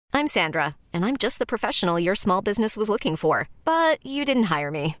I'm Sandra, and I'm just the professional your small business was looking for. But you didn't hire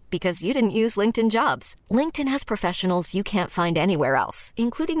me because you didn't use LinkedIn Jobs. LinkedIn has professionals you can't find anywhere else,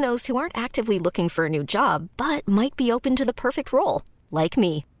 including those who aren't actively looking for a new job, but might be open to the perfect role, like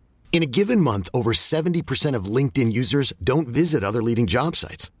me. In a given month, over 70% of LinkedIn users don't visit other leading job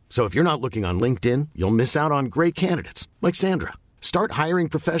sites. So if you're not looking on LinkedIn, you'll miss out on great candidates like Sandra. Start hiring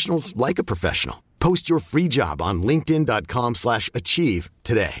professionals like a professional. Post your free job on linkedin.com/achieve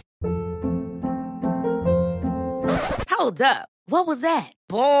today. Hold up. What was that?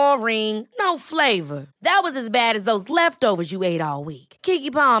 Boring. No flavor. That was as bad as those leftovers you ate all week.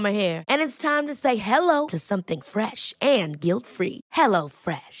 Keke Palmer here. And it's time to say hello to something fresh and guilt-free. Hello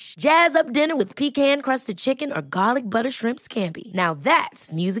Fresh. Jazz up dinner with pecan-crusted chicken or garlic butter shrimp scampi. Now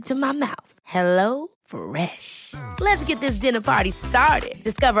that's music to my mouth. Hello Fresh. Let's get this dinner party started.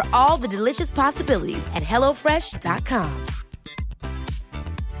 Discover all the delicious possibilities at HelloFresh.com.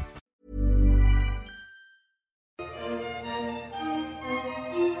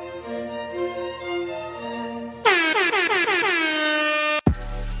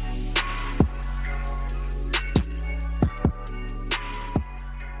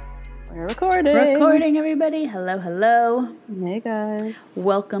 We're recording. Recording, everybody. Hello, hello. Hey, guys.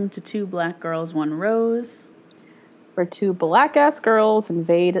 Welcome to Two Black Girls, One Rose. Where two black-ass girls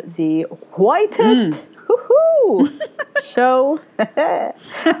invade the whitest show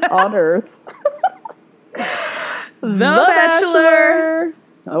on Earth. The Bachelor.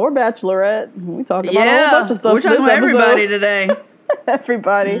 Or Bachelorette. We talking about a whole bunch of stuff. We're talking about everybody today.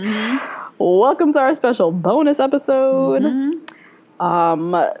 Everybody. Welcome to our special bonus episode.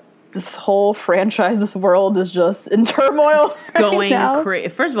 This whole franchise, this world is just in turmoil. It's going crazy.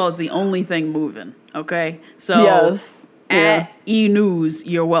 First of all, it's the only thing moving. Okay, so yes. at E News,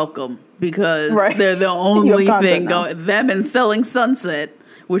 you're welcome because they're the only thing going. Them and Selling Sunset,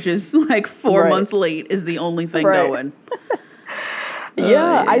 which is like 4 months late, is the only thing going.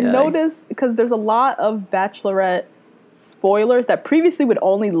 I noticed because there's a lot of Bachelorette spoilers that previously would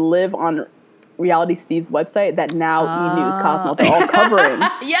only live on Reality Steve's website that now E! News, Cosmo, they're all covering.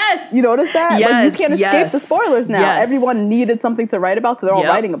 Yes! You notice that? Yes, like, you can't escape the spoilers now. Yes. Everyone needed something to write about, so they're all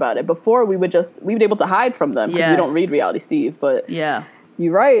writing about it. Before, we would be able to hide from them because we don't read Reality Steve. But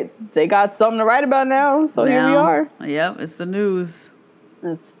you're right. They got something to write about now, so here we are. Yep, it's the news.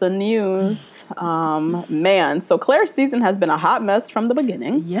 It's the news. Man, so Claire's season has been a hot mess from the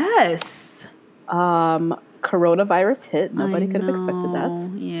beginning. Yes. Coronavirus hit. Nobody could have expected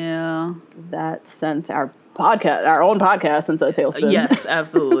that. Yeah. That sent our own podcast into a tailspin. Yes,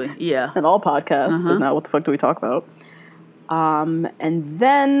 absolutely. Yeah. And all podcasts. But now what the fuck do we talk about? And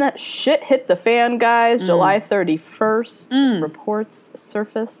then shit hit the fan, guys. July 31st, reports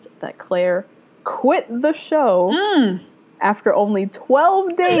surfaced that Claire quit the show after only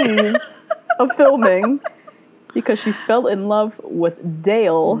 12 days of filming because she fell in love with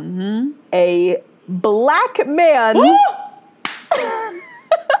Dale, a black man who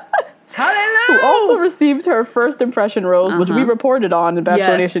also received her first impression rose, which we reported on in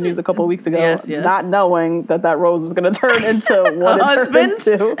Bachelor Nation News a couple of weeks ago, not knowing that rose was going to turn into what it turned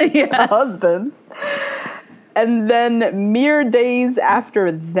into, a husband. And then mere days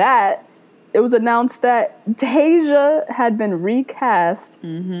after that, it was announced that Tasia had been recast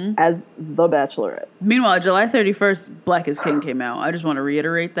as the Bachelorette. Meanwhile, July 31st, Black is King came out. I just want to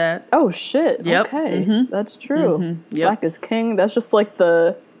reiterate that. Oh, shit. Yep. Okay. That's true. Black is King. That's just like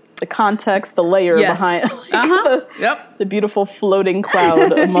the context, the layer behind the beautiful floating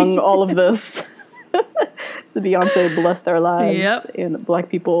cloud among all of this. The Beyonce blessed our lives and black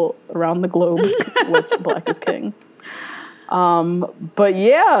people around the globe with Black is King. But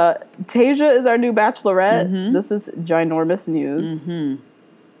yeah, Tasia is our new Bachelorette. This is ginormous news.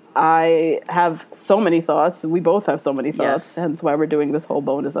 I have so many thoughts. We both have so many thoughts. Hence why we're doing this whole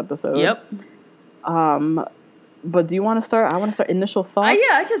bonus episode. But do you want to start? I want to start initial thoughts.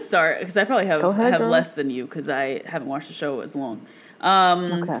 Yeah, I can start because I probably have less than you because I haven't watched the show as long.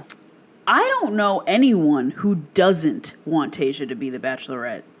 Okay. I don't know anyone who doesn't want Tasia to be the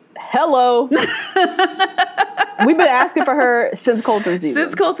Bachelorette. Hello. We've been asking for her since Colton's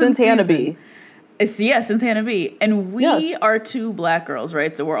season. Since Hannah B. Since Hannah B. And we are two black girls,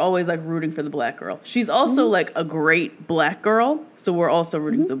 right? So we're always like rooting for the black girl. She's also like a great black girl. So we're also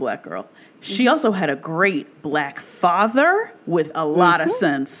rooting for the black girl. She also had a great black father with a lot of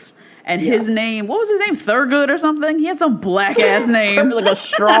sense. And his name, what was his name? Thurgood or something? He had some black ass name. Like a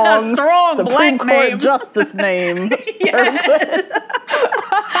strong Supreme black Court name. Justice name.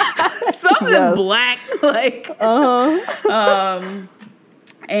 Something black, like.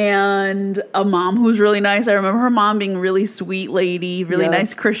 And a mom who's really nice. I remember her mom being really sweet lady, really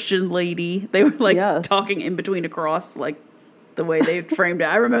nice Christian lady. They were like talking in between across, like the way they framed it.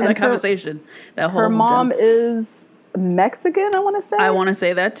 I remember that conversation. Her mom is Mexican, I want to say. I want to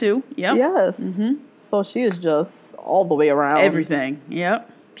say that too. Yep. Yes. Mm-hmm. So she is just all the way around. Everything. Yep.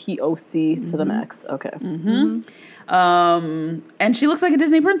 POC to the max. Okay. And she looks like a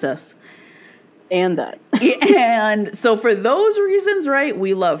Disney princess. And that. And so for those reasons, right,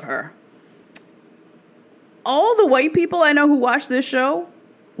 we love her. All the white people I know who watched this show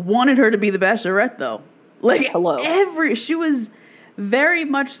wanted her to be the Bachelorette, though. Like, she was very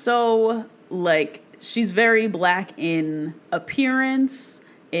much so, like, she's very black in appearance,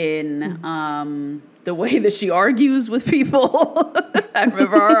 in the way that she argues with people. I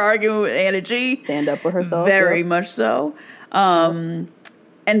remember her arguing with Anna G. Stand up for herself. Very much so.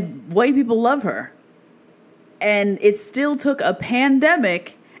 And white people love her. And it still took a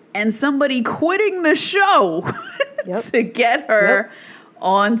pandemic and somebody quitting the show to get her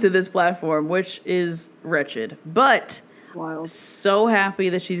onto this platform, which is wretched. But so happy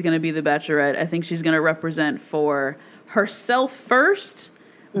that she's going to be the Bachelorette. I think she's going to represent for herself first,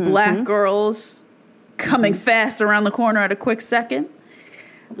 black girls coming fast around the corner at a quick second.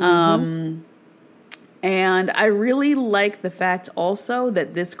 And I really like the fact also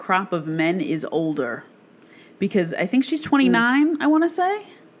that this crop of men is older. Because I think she's 29, I want to say.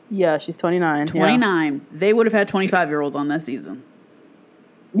 Yeah, she's 29. 29. Yeah. They would have had 25-year-olds on that season.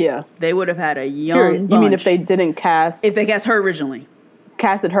 Yeah. They would have had a young bunch. You mean if they didn't cast... If they cast her originally.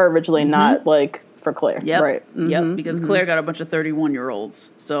 Casted her originally, not like for Claire. Yep. Right. Yep, because Claire got a bunch of 31-year-olds.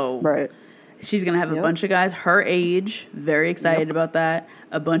 So she's going to have a bunch of guys her age. Very excited about that.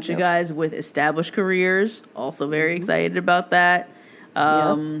 A bunch of guys with established careers. Also very excited about that.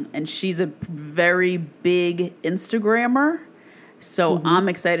 And she's a very big Instagrammer. So I'm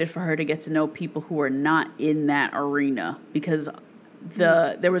excited for her to get to know people who are not in that arena. Because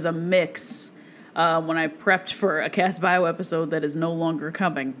there was a mix when I prepped for a Cast Bio episode that is no longer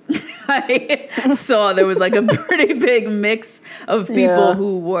coming. I saw there was like a pretty big mix of people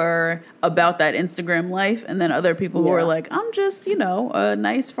who were about that Instagram life, and then other people who were like, I'm just, a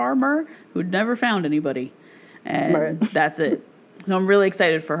nice farmer who'd never found anybody. And that's it. So I'm really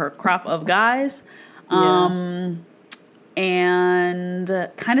excited for her crop of guys. And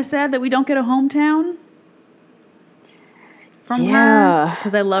kind of sad that we don't get a hometown from her,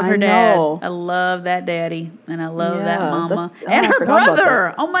 because I love her dad. I love that daddy, and I love that mama and her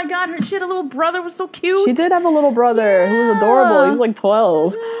brother. Oh my God, she had a little brother who was so cute. She did have a little brother who was adorable. He was like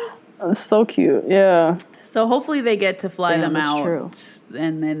 12. It was so cute. Yeah. So hopefully they get to fly them out,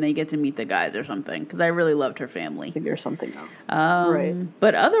 and then they get to meet the guys or something, because I really loved her family. Figure something out.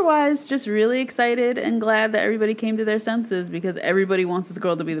 But otherwise, just really excited and glad that everybody came to their senses, because everybody wants this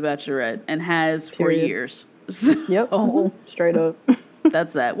girl to be the Bachelorette and has for years. So, straight up.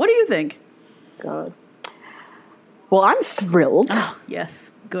 That's that. What do you think? God. Well, I'm thrilled. Oh,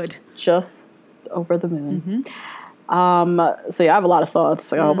 yes. Good. Just over the moon. So yeah, I have a lot of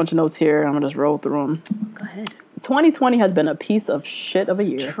thoughts. I got a whole bunch of notes here. I'm gonna just roll through them. Go ahead. 2020 has been a piece of shit of a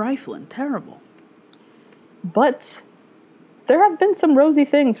year. Trifling. Terrible. But there have been some rosy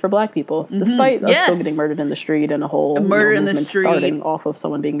things for black people, despite us still getting murdered in the street and a whole murder in the street starting off of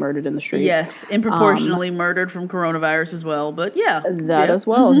someone being murdered in the street. Yes, disproportionately murdered from coronavirus as well, but that as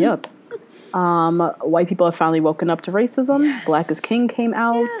well. Yep. White people have finally woken up to racism. Yes. Black is King came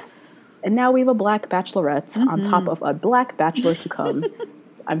out, and now we have a black bachelorette on top of a black bachelor to come.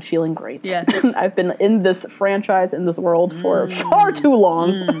 I'm feeling great. Yes. I've been in this franchise, in this world for far too long.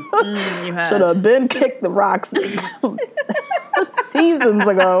 You have. Should have been kicked the rocks seasons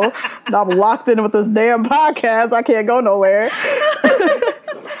ago. And I'm locked in with this damn podcast. I can't go nowhere.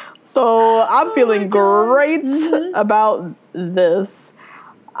 So I'm feeling great about this.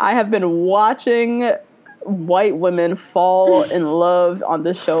 I have been watching white women fall in love on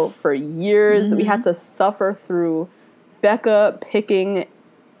this show for years. We had to suffer through Becca picking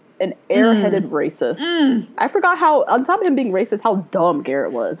an airheaded racist. I forgot how, on top of him being racist, how dumb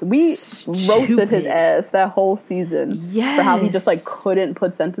Garrett was. We roasted his ass that whole season for how he just like couldn't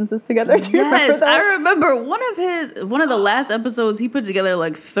put sentences together. Do you remember that? I remember one of the last episodes, he put together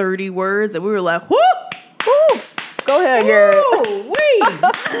like 30 words, and we were like, whoo! Woo! Go ahead, Garrett. Woo-wee!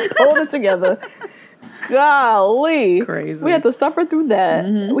 Hold it together. Golly. Crazy. We had to suffer through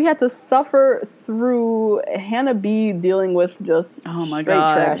that. We had to suffer through Hannah B dealing with just straight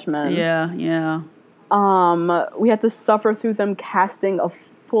trash men. Yeah. We had to suffer through them casting a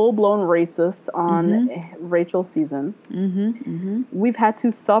full-blown racist on Rachel's season. We've had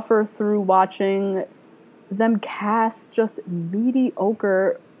to suffer through watching them cast just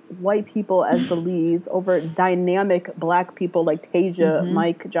mediocre white people as the leads over dynamic black people like Tasia,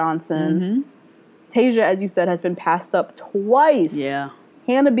 Mike Johnson. Tasia, as you said, has been passed up twice. Yeah.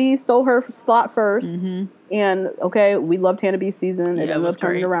 Hannah B stole her slot first. And, okay, we loved Hannah B's season. It ended up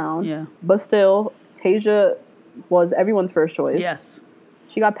turning around. Yeah. But still, Tasia was everyone's first choice. Yes.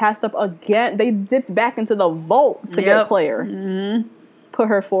 She got passed up again. They dipped back into the vault to get Claire. Put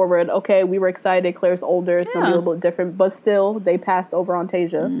her forward. Okay, we were excited. Claire's older. It's going to be a little bit different. But still, they passed over on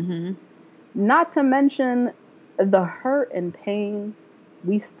Tasia. Not to mention the hurt and pain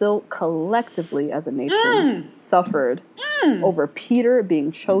we still collectively as a nation suffered over Peter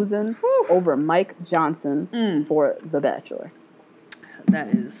being chosen over Mike Johnson for The Bachelor.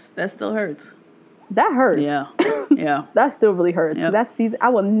 That still hurts. That hurts. Yeah. Yeah. That still really hurts. Yep. That season, I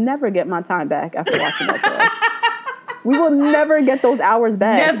will never get my time back after watching that show. We will never get those hours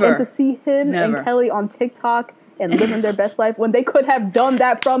back. Never. And to see him and Kelly on TikTok and living their best life when they could have done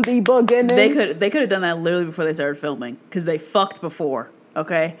that from the beginning. They could have done that literally before they started filming because they fucked before.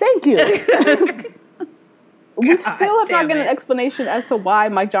 Okay. Thank you. We still have not gotten an explanation as to why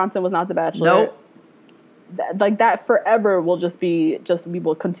Mike Johnson was not the Bachelor. Nope. Like that forever will just be we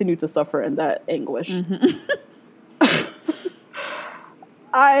will continue to suffer in that anguish.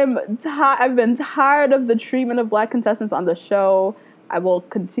 I've been tired of the treatment of black contestants on the show. I will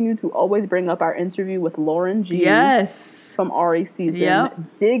continue to always bring up our interview with Lauren G. Yes. From Ari season. Yep.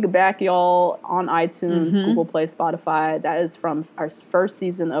 Dig back, y'all, on iTunes, Google Play, Spotify. That is from our first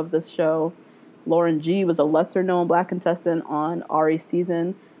season of this show. Lauren G. was a lesser-known black contestant on Ari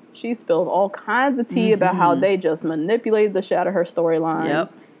season. She spilled all kinds of tea about how they just manipulated the shit out of her storyline.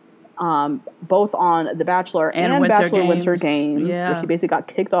 Yep. Both on The Bachelor and Bachelor Winter Games, where she basically got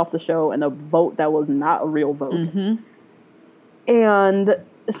kicked off the show in a vote that was not a real vote. And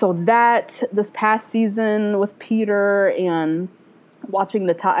so this past season with Peter and watching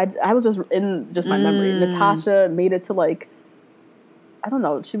Natasha, I was just in my memory. Natasha made it to like, I don't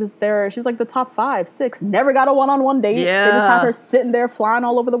know, she was there. She was like the top 5, 6. Never got a one-on-one date. Yeah. They just had her sitting there flying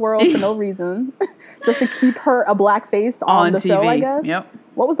all over the world for no reason, just to keep her a black face on the TV. Show, I guess. Yep.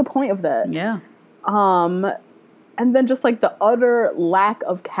 What was the point of that? Yeah. And then just like the utter lack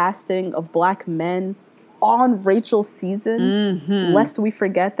of casting of black men on Rachel's season, lest we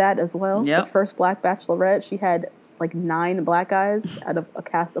forget that as well. Yep. The first black bachelorette, she had like 9 black guys out of a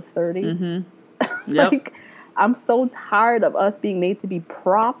cast of 30. Yep. Like, I'm so tired of us being made to be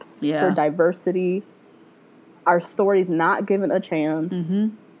props for diversity. Our stories not given a chance.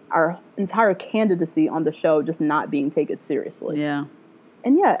 Our entire candidacy on the show just not being taken seriously. Yeah.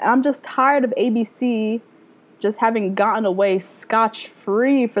 And I'm just tired of ABC just having gotten away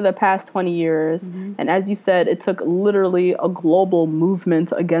scotch-free for the past 20 years. And as you said, it took literally a global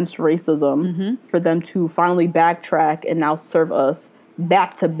movement against racism for them to finally backtrack and now serve us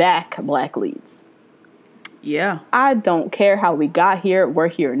back-to-back black leads. Yeah. I don't care how we got here. We're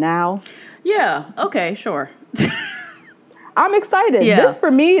here now. Yeah. Okay, sure. I'm excited. Yeah. This,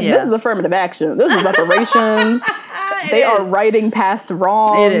 for me, this is affirmative action. This is reparations. They are righting past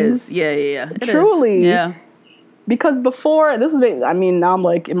wrongs. It is. Yeah. Truly. Yeah. Because before, now I'm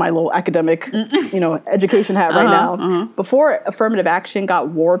like in my little academic, education hat right now. Before affirmative action got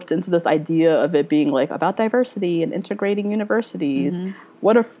warped into this idea of it being like about diversity and integrating universities,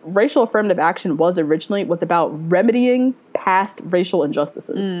 what if racial affirmative action was originally was about remedying past racial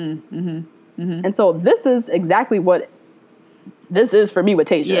injustices. And so this is exactly what this is for me with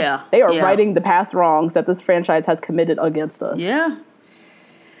Tasia. Yeah. They are righting the past wrongs that this franchise has committed against us. Yeah.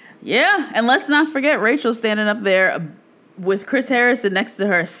 Yeah, and let's not forget Rachel standing up there with Chris Harrison next to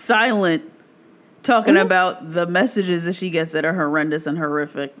her, silent, talking about the messages that she gets that are horrendous and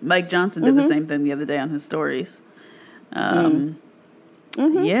horrific. Mike Johnson did the same thing the other day on his stories. Yeah,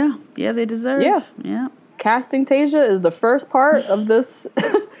 they deserve. Yeah. Casting Tasia is the first part of this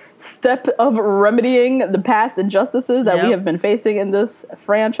step of remedying the past injustices that we have been facing in this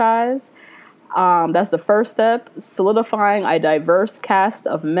franchise. That's the first step. Solidifying a diverse cast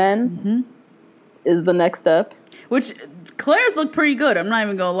of men is the next step. Which Claire's looked pretty good. I'm not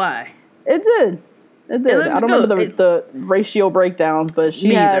even gonna lie. It did. I don't remember the ratio breakdowns, but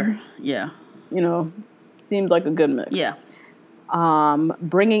she had. Yeah. Seems like a good mix. Yeah.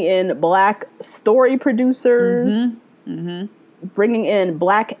 Bringing in black story producers. Bringing in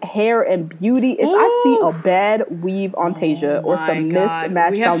black hair and beauty. If I see a bad weave on Tasia or some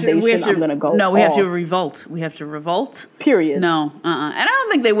mismatched foundation, I'm going to go No, we have to revolt. We have to revolt. Period. No. And I don't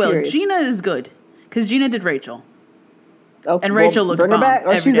think they will. Period. Gina is good. Because Gina did Rachel. Okay, and Rachel looked bring her back.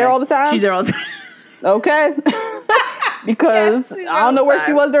 Or she's there all the time? She's there all the time. Okay. because I don't know where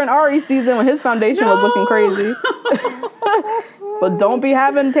she was during Ari season when his foundation was looking crazy. But don't be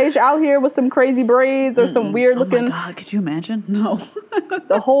having Tayshia out here with some crazy braids or some weird looking. Oh my God, could you imagine? No.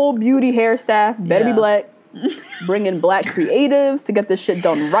 The whole beauty hair staff better be black. Bring in black creatives to get this shit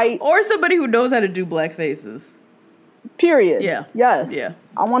done right. Or somebody who knows how to do black faces. Period. Yeah. Yes. Yeah.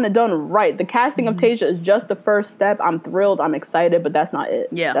 I want it done right. The casting of Tayshia is just the first step. I'm thrilled. I'm excited, but that's not it.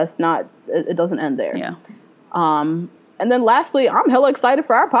 Yeah. That's not, it doesn't end there. Yeah. And then lastly, I'm hella excited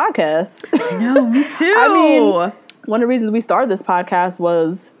for our podcast. No, me too. I mean, one of the reasons we started this podcast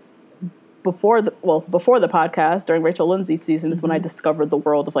was before the podcast, during Rachel Lindsay's season, is when I discovered the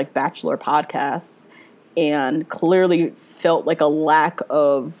world of like Bachelor podcasts and clearly felt like a lack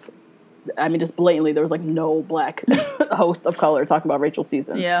of, I mean, just blatantly, there was like no black host of color talking about Rachel's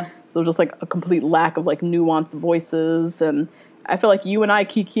season. Yeah. So it was just like a complete lack of like nuanced voices. And I feel like you and I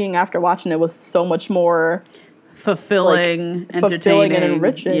kikiing after watching it was so much more fulfilling, entertaining, and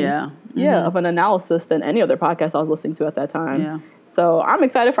enriching. Yeah. Yeah, of an analysis than any other podcast I was listening to at that time. Yeah. So I'm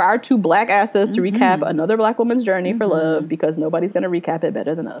excited for our two black asses to recap another black woman's journey for love, because nobody's going to recap it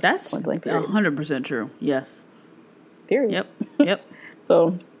better than us. That's 100% true. Yes. Period. Yep.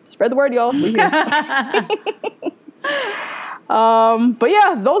 So spread the word, y'all. We here. But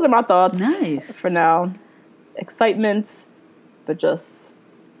yeah, those are my thoughts. Nice. For now. Excitement, but just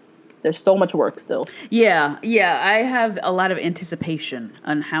there's so much work still. Yeah. I have a lot of anticipation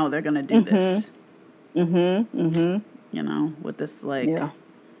on how they're going to do this. You know, with this like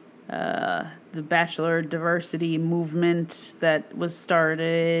the Bachelor diversity movement that was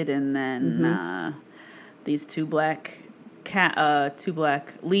started, and then these two black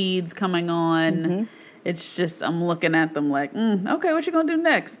leads coming on. It's just, I'm looking at them like, okay, what you gonna do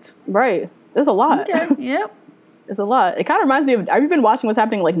next? Right. There's a lot. Okay. Yep. It's a lot. It kind of reminds me of, have you been watching what's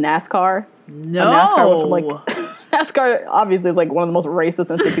happening like NASCAR? No. NASCAR, which I'm like, NASCAR obviously is like one of the most racist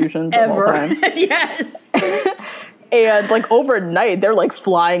institutions of all time. Yes. And like overnight, they're like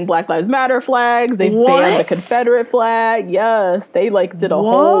flying Black Lives Matter flags. They banned the Confederate flag. Yes, they like did a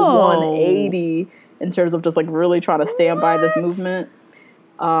whole 180 in terms of just like really trying to stand by this movement.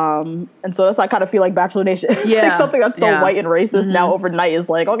 And so that's why I kind of feel like Bachelor Nation is like something that's so white and racist now overnight is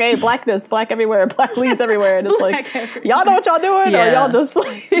like, okay, blackness, black everywhere, black leads everywhere. And it's like, y'all know what y'all doing? Or y'all just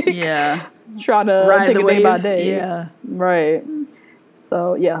like trying to take it day by day. Yeah. Right.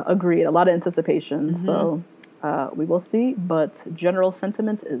 So yeah, agreed. A lot of anticipation. So we will see, but general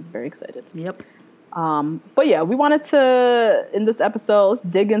sentiment is very excited. Yep. But yeah, we wanted to, in this episode, let's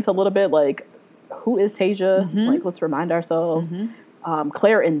dig into a little bit like, who is Tayshia? Like, let's remind ourselves.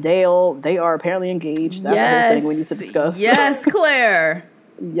 Claire and Dale, they are apparently engaged. That's another thing we need to discuss. Yes, Claire.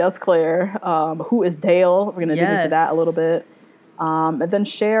 Yes, Claire. Who is Dale? We're going to dig into that a little bit. And then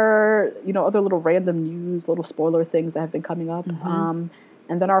share, other little random news, little spoiler things that have been coming up. And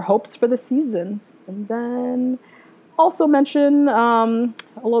then our hopes for the season. And then also mention a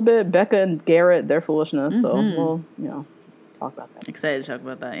little bit Becca and Garrett, their foolishness. So we'll, talk about that. Excited to talk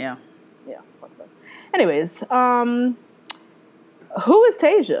about that, yeah. Yeah. Anyways, who is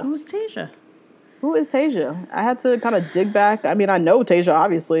Tayshia? Who's Tayshia? Who is Tayshia? I had to kind of dig back. I mean, I know Tayshia,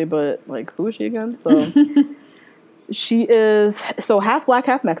 obviously, but, like, who is she again? So, she is, half black,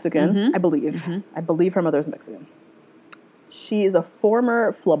 half Mexican, I believe. I believe her mother's Mexican. She is a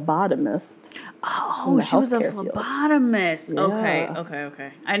former phlebotomist. Oh, she was a phlebotomist. Yeah.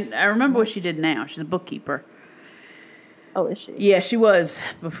 Okay. I remember what she did now. She's a bookkeeper. Oh, is she? Yeah, she was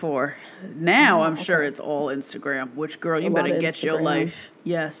before. Now I'm sure it's all Instagram, which, girl, you better get your life.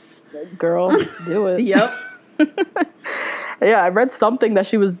 Yes. Girl, do it. Yep. Yeah, I read something that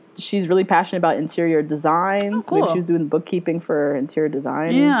she's really passionate about interior design. Oh, cool. Maybe she was doing bookkeeping for interior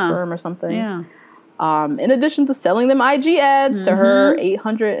design firm or something. Yeah. In addition to selling them IG ads to her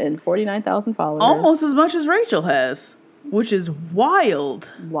 849,000 followers. Almost as much as Rachel has, which is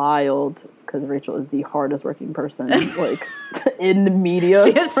wild. Wild. Because Rachel is the hardest working person like in the media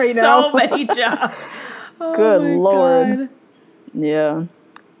she has right so now. Many jobs. Good Lord. God. Yeah.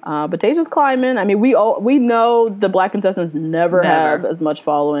 But Tayshia's climbing. I mean, we know the black contestants never have as much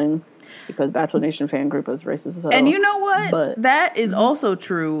following because Bachelor Nation fan group is racist as hell. And you know what? That is also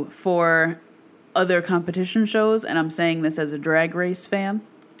true for other competition shows, and I'm saying this as a Drag Race fan.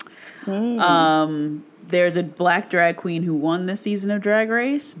 There's a black drag queen who won this season of Drag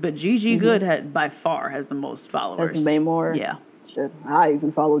Race, but Gigi Good by far has the most followers. Has way more. Yeah. Shit, I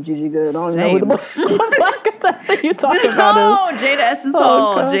even follow Gigi Good. I don't know who the black contestant you're talking about is. Jada Essence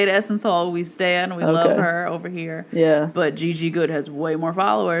Hall. Jada Essence Hall. We stand. We love her over here. Yeah. But Gigi Good has way more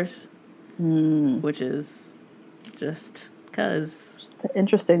followers, which is just because.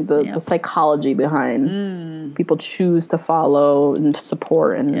 interesting, the psychology behind people choose to follow and to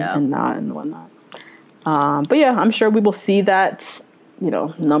support and not and whatnot. But yeah, I'm sure we will see that,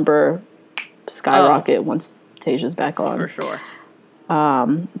 number skyrocket once Tayshia's back on. For sure.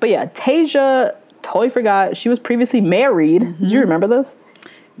 But yeah, Tayshia, totally forgot. She was previously married. Mm-hmm. Do you remember this?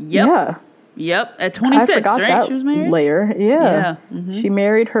 Yep. Yeah. Yep. At 26, right? She was married? Later. Yeah. Mm-hmm. She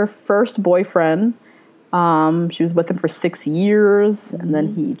married her first boyfriend. She was with him for 6 years, and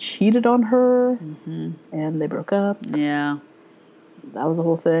then he cheated on her, and they broke up. Yeah. That was the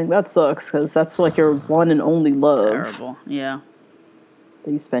whole thing. That sucks, because that's like your one and only love. Terrible. Yeah.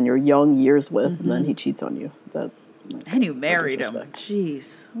 That you spend your young years with, and then he cheats on you. And you married him.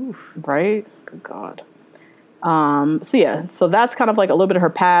 Jeez. Oof. Right? Good God. So that's kind of like a little bit of her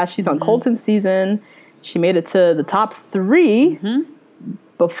past. She's on Colton's season. She made it to the top 3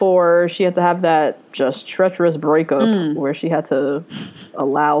 before she had to have that just treacherous breakup where she had to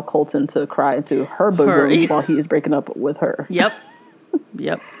allow Colton to cry into her bosom while he is breaking up with her. Yep.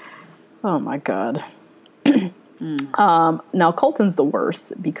 Oh my God. Now Colton's the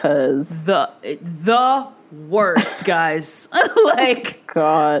worst because the worst, guys. Like,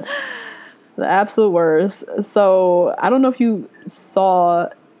 God, the absolute worst. So I don't know if you saw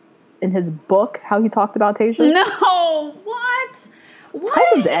in his book how he talked about Tayshia. No, what?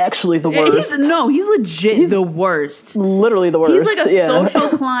 He's actually the worst. He's legit the worst. Literally the worst. He's like a social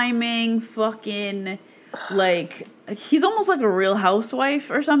climbing fucking, like, he's almost like a Real Housewife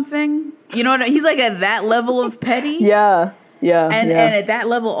or something. You know what I mean? He's like at that level of petty. Yeah. And at that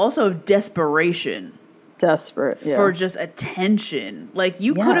level also of desperation. Desperate, for just attention. Like,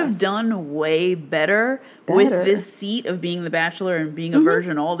 you could have done way better with this seat of being the Bachelor and being a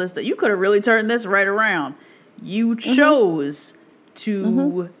virgin, all this stuff. You could have really turned this right around. You chose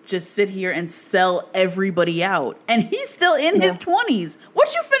to just sit here and sell everybody out. And he's still in his 20s.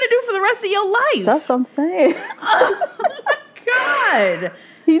 What you finna do for the rest of your life? That's what I'm saying. Oh, my God.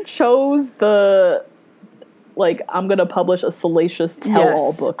 He chose the... like, I'm going to publish a salacious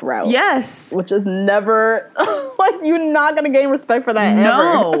tell-all book route. Yes. Which is never, like, you're not going to gain respect for that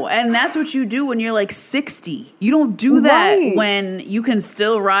No, and that's what you do when you're, like, 60. You don't do that when you can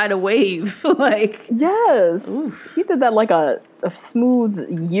still ride a wave. Like, yes. Oof. He did that, like, a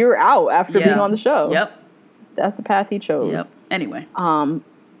smooth year out after being on the show. Yep. That's the path he chose. Yep. Anyway.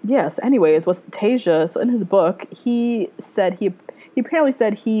 Yes, anyways, with Tayshia, so in his book, he said he apparently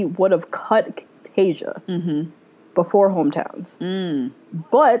said he would have cut Tayshia before Hometowns.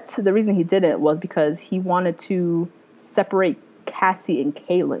 But the reason he didn't was because he wanted to separate Cassie and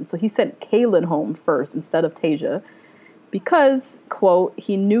Caelynn. So he sent Caelynn home first instead of Tayshia because, quote,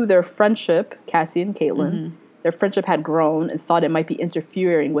 he knew their friendship, Cassie and Caelynn, their friendship had grown and thought it might be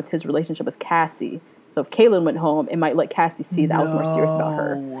interfering with his relationship with Cassie. So if Caelynn went home, it might let Cassie see that I was more serious about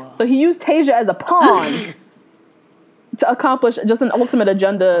her. So he used Tayshia as a pawn to accomplish just an ultimate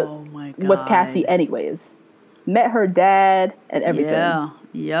agenda with Cassie anyways. Met her dad and everything. Yeah.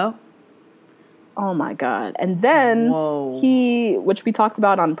 Yep. Oh my God. And then he, which we talked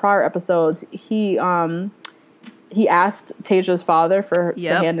about on prior episodes, he asked Tayshia's father for the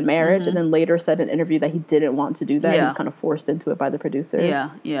hand in marriage and then later said in an interview that he didn't want to do that. He was kind of forced into it by the producers.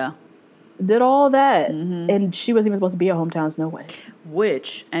 Yeah. Did all that. And she wasn't even supposed to be at Hometowns, no way.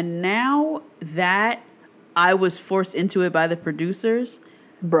 And now that I was forced into it by the producers,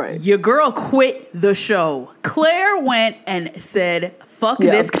 right? Your girl quit the show. Claire went and said, fuck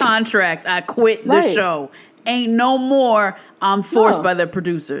this contract. I quit the show. Ain't no more. I'm forced by the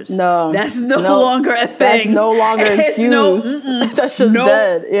producers. No. That's no longer a thing. That's no longer an excuse. That's just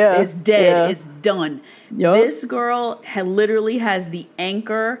dead. Yeah. It's dead. Yeah. It's done. Yep. This girl literally has the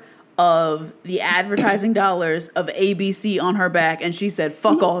anchor of the advertising dollars of ABC on her back. And she said,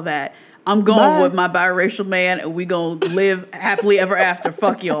 fuck all that. I'm going with my biracial man, and we gonna live happily ever after.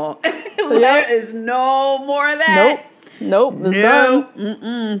 Fuck y'all. There is no more of that. Nope. No.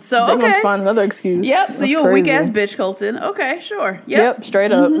 So they're gonna find another excuse. Yep. So you a weak ass bitch, Colton. Okay, sure. Yep.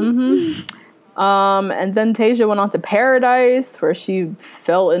 Straight up. And then Tayshia went on to Paradise, where she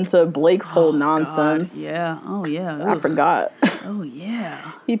fell into Blake's whole nonsense. God. Yeah. Oh yeah. I forgot. Oh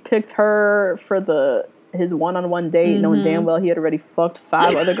yeah. He picked her for his one-on-one date, knowing damn well he had already fucked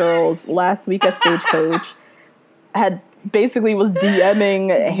 5 other girls last week at Stagecoach. Was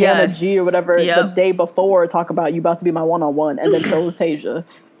DMing Hannah G or whatever the day before, talk about you about to be my one-on-one, and then chose Tayshia.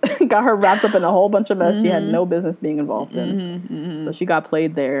 Got her wrapped up in a whole bunch of mess she had no business being involved in. So she got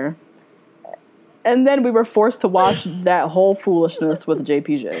played there. And then we were forced to watch that whole foolishness with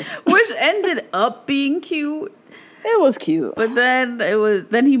JPJ. Which ended up being cute. It was cute. But then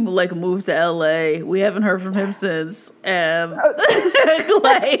he like moved to LA. We haven't heard from him since.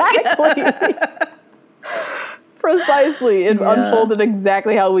 Precisely. It unfolded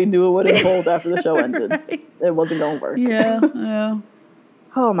exactly how we knew it would unfold after the show ended. Right. It wasn't going to work. Yeah.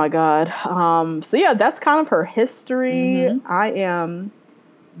 Oh my God. So yeah, that's kind of her history. I am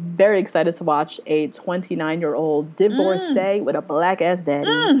very excited to watch a 29-year-old divorcee with a black ass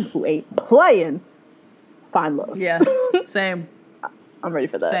daddy who ain't playing. Find love. Yes, same. I'm ready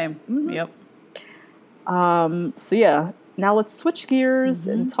for that. Same. Yep. So yeah, now let's switch gears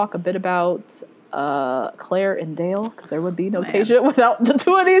and talk a bit about Claire and Dale, because there would be no Tasia without the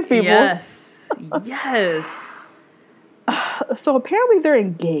two of these people. Yes. So apparently they're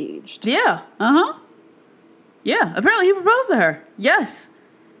engaged. Yeah. Yeah. Apparently he proposed to her. Yes.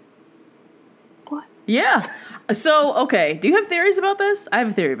 What? Yeah. So okay, do you have theories about this? I have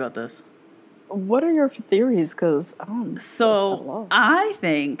a theory about this. What are your theories? Because I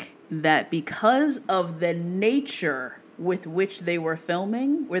think that because of the nature with which they were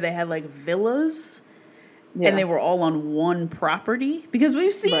filming, where they had like villas and they were all on one property, because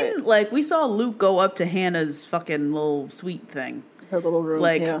we've seen like we saw Luke go up to Hannah's fucking little suite thing, her little room.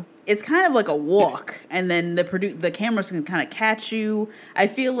 Like it's kind of like a walk, and then the cameras can kind of catch you. I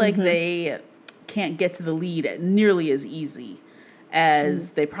feel like they can't get to the lead nearly as easy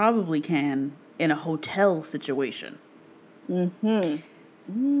as they probably can in a hotel situation.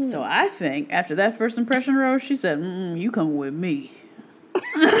 So I think after that first impression, Rose, she said, you come with me.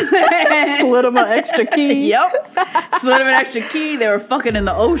 Slid him an extra key. Yep. Slid him an extra key. They were fucking in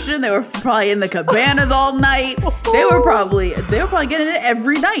the ocean. They were probably in the cabanas all night. They were probably getting it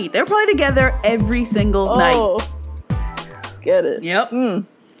every night. They were probably together every single night. Get it. Yep.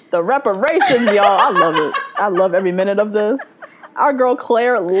 The reparations, y'all. I love it. I love every minute of this. Our girl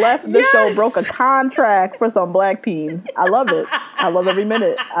Claire left the show, broke a contract for some black peen. I love it. I love every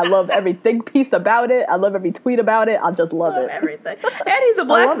minute. I love every think piece about it. I love every tweet about it. I just love it. Everything. And he's a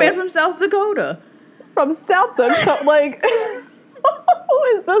black man from South Dakota. From South Dakota. Like, who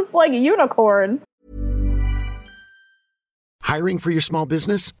is this, like, unicorn? Hiring for your small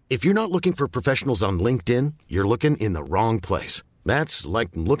business? If you're not looking for professionals on LinkedIn, you're looking in the wrong place. That's like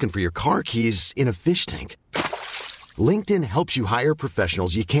looking for your car keys in a fish tank. LinkedIn helps you hire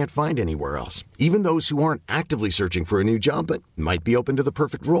professionals you can't find anywhere else, even those who aren't actively searching for a new job but might be open to the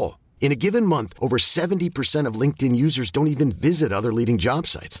perfect role. In a given month, over 70% of LinkedIn users don't even visit other leading job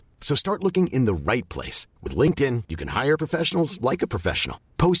sites. So start looking in the right place. With LinkedIn, you can hire professionals like a professional.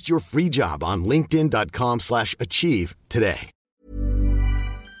 Post your free job on linkedin.com/achieve today.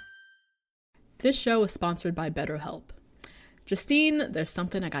 This show is sponsored by BetterHelp. Justine, there's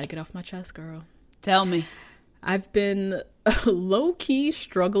something I gotta get off my chest, girl. Tell me. I've been low-key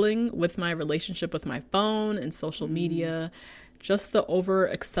struggling with my relationship with my phone and social media, just the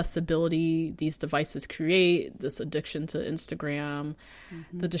over-accessibility these devices create, this addiction to Instagram,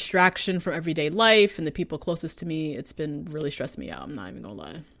 the distraction from everyday life and the people closest to me. It's been really stressing me out. I'm not even gonna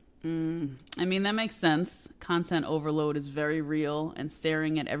lie. I mean, that makes sense. Content overload is very real, and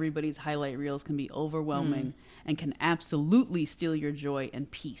staring at everybody's highlight reels can be overwhelming and can absolutely steal your joy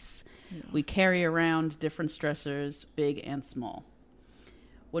and peace. Yeah. We carry around different stressors, big and small.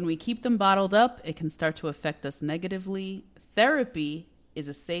 When we keep them bottled up, it can start to affect us negatively. Therapy is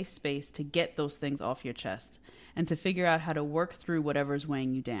a safe space to get those things off your chest and to figure out how to work through whatever's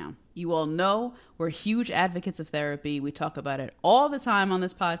weighing you down. You all know we're huge advocates of therapy. We talk about it all the time on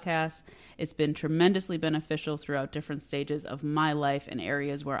this podcast. It's been tremendously beneficial throughout different stages of my life and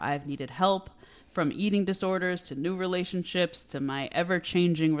areas where I've needed help, from eating disorders to new relationships to my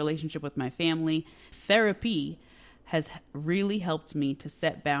ever-changing relationship with my family. Therapy has really helped me to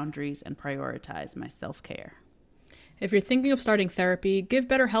set boundaries and prioritize my self-care. If you're thinking of starting therapy, give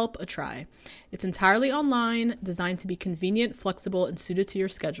BetterHelp a try. It's entirely online, designed to be convenient, flexible, and suited to your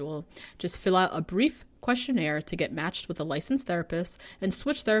schedule. Just fill out a brief questionnaire to get matched with a licensed therapist and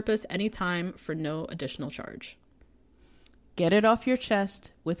switch therapists anytime for no additional charge. Get it off your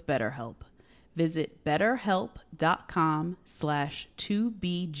chest with BetterHelp. Visit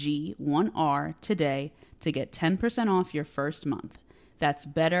betterhelp.com/2BG1R today to get 10% off your first month. That's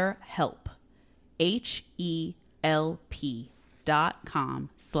BetterHelp.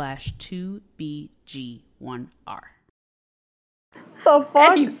 HELP.com/2BG1R. The fuck?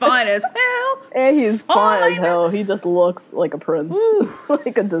 And he's fine as hell. And he's fine as hell. He just looks like a prince.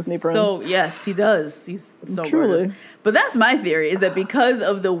 Like a Disney prince. So, yes, he does. He's so gorgeous. But that's my theory, is that because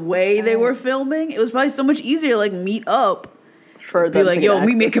of the way they were filming, it was probably so much easier to, like, meet up. For be like, yo,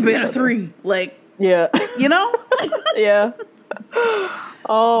 meet me at Cabana 3. Like, yeah. You know? Yeah.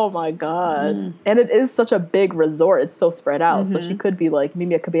 Oh my God. And it is such a big resort. It's so spread out. So she could be like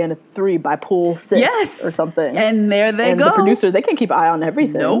Mimi at Cabana 3 by pool 6 or something. And there they go. And the producers, they can't keep an eye on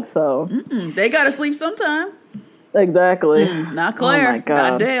everything. Nope. So they got to sleep sometime. Exactly. Not Claire. Oh my God.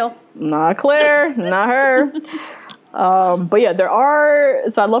 Not Dale. Not Claire. Not her. But yeah, there are.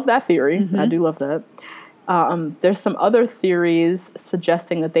 So I love that theory. I do love that. There's some other theories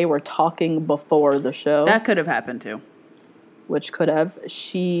suggesting that they were talking before the show. That could have happened too. Which could have.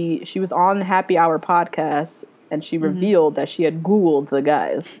 She was on Happy Hour podcast and she revealed that she had Googled the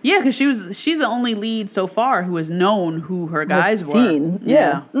guys. Yeah, because she's the only lead so far who has known who her guys were.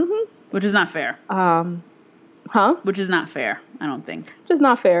 Yeah. Which is not fair. Which is not fair, I don't think. Just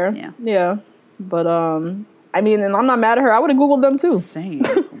not fair. Yeah. But I mean, and I'm not mad at her. I would have Googled them too. Same.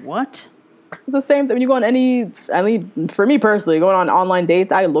 What? It's the same thing when you go on I mean, for me personally, going on online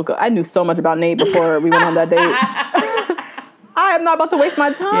dates, I knew so much about Nate before we went on that date. I am not about to waste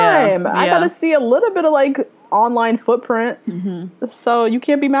my time. I got to see a little bit of like online footprint. So you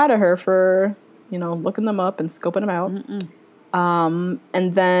can't be mad at her for, looking them up and scoping them out.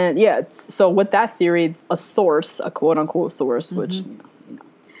 And then, so with that theory, a source, a quote unquote source, which,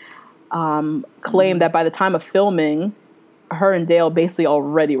 claimed that by the time of filming, her and Dale basically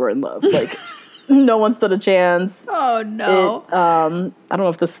already were in love. Like, no one stood a chance. Oh, no. I don't know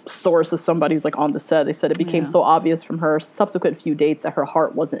if this source is somebody who's like on the set. They said it became so obvious from her subsequent few dates that her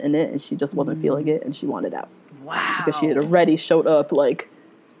heart wasn't in it and she just wasn't feeling it and she wanted out. Wow. Because she had already showed up like,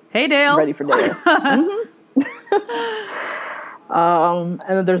 hey, Dale. Ready for Dale. And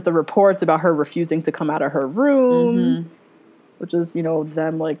then there's the reports about her refusing to come out of her room. Which is,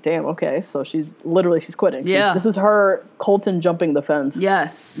 them like, damn, okay. So she's quitting. Yeah. This is her Colton jumping the fence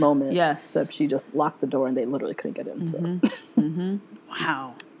moment. Yes. Except she just locked the door and they literally couldn't get in. So.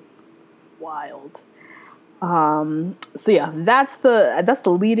 Wow. Wild. So yeah, that's the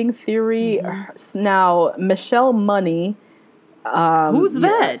leading theory. Now, Michelle Money. Who's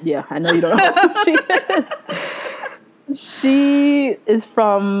that? Yeah, I know you don't know who she is. She is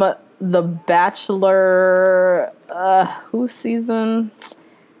from The Bachelor, whose season?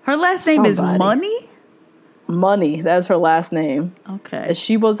 Her last name is Money? Money, that's her last name. Okay. And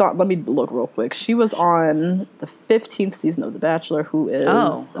she was on, let me look real quick. She was on the 15th season of The Bachelor, who is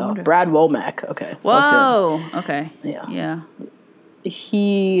Brad Womack. Okay. Whoa. Okay. Yeah.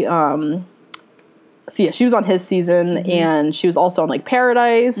 He, so yeah, she was on his season, and she was also on like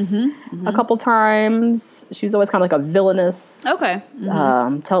Paradise a couple times. She was always kind of like a villainous, tell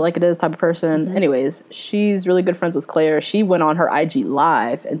it like it is type of person. Anyways, she's really good friends with Claire. She went on her IG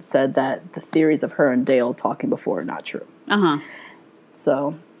Live and said that the theories of her and Dale talking before are not true.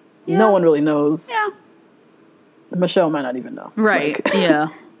 So no one really knows. Yeah. Michelle might not even know. Right.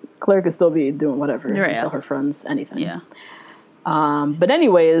 Claire could still be doing whatever. Tell her friends anything. But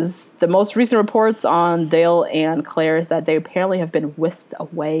anyways, the most recent reports on Dale and Claire is that they apparently have been whisked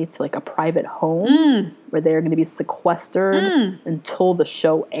away to like a private home where they're going to be sequestered until the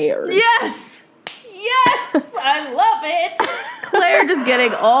show airs. Yes, I love it. Claire just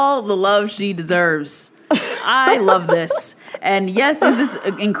getting all the love she deserves. I love this. And yes, is this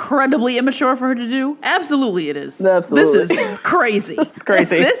incredibly immature for her to do? Absolutely it is. Absolutely. This is crazy. It's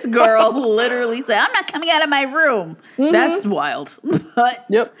crazy. This girl literally said, I'm not coming out of my room. That's wild. But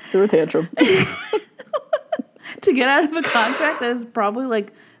yep, threw a tantrum. To get out of a contract that is probably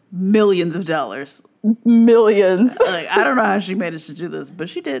like millions of dollars. Millions. Like, I don't know how she managed to do this, but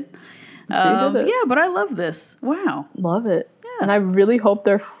she did. Yeah, but I love this. Wow. Love it. Yeah. And I really hope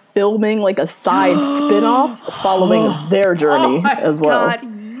they're filming like a side spin-off following their journey as well. God,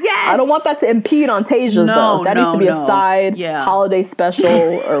 yes! I don't want that to impede on Tasia's though. That needs to be a side holiday special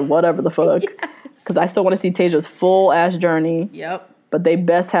or whatever the fuck. Because I still want to see Tasia's full ass journey. Yep. But they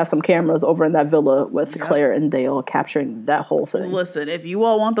best have some cameras over in that villa with Claire and Dale capturing that whole thing. Listen, if you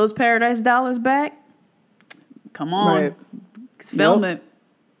all want those Paradise dollars back, come on. Right. Film it.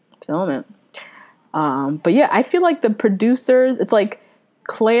 Film it. But yeah, I feel like the producers, it's like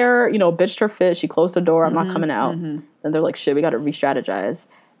Claire, bitched her fit. She closed the door. I'm not coming out. And they're like, shit, we got to re-strategize.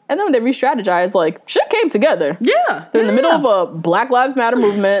 And then when they re-strategize, like, shit came together. Yeah. They're in the middle of a Black Lives Matter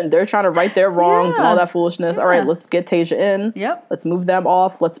movement. And they're trying to right their wrongs and all that foolishness. All right, let's get Tasia in. Yep. Let's move them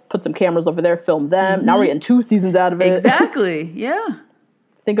off. Let's put some cameras over there, film them. Now we're getting 2 seasons out of it. Exactly. Yeah.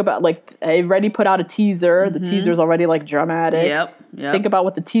 Think about, like, they already put out a teaser. The teaser's already, like, dramatic. Yep. Think about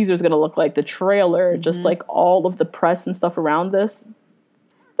what the teaser's going to look like. The trailer, just, like, all of the press and stuff around this.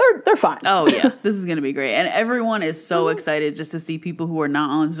 They're fine. Oh, yeah. This is going to be great. And everyone is so excited just to see people who are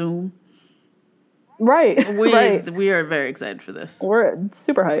not on Zoom. Right. We are very excited for this. We're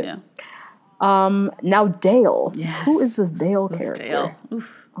super hyped. Yeah. Now Dale. Yes. Who is this Dale character? Dale.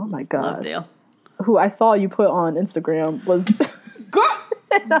 Oof. Oh my God. Love Dale. Who I saw you put on Instagram was a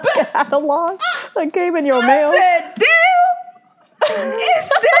catalog that came in your mail. I said, Dale! It's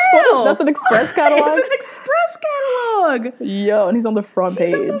Dale! That's an Express catalog? It's an Express catalog! Yo, and he's on the front page.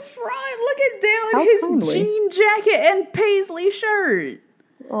 He's on the front. Look at Dale in his jean jacket and paisley shirt.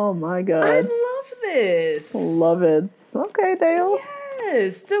 Oh my God. I love this. Love it. Okay, Dale.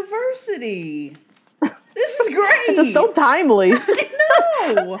 Yes, diversity. This is great. It's just so timely.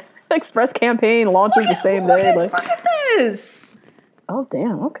 I know. Express campaign launches the same day. Look at this. Oh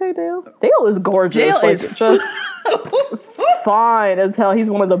damn. Okay, Dale. Dale is gorgeous. Dale is just fine as hell. He's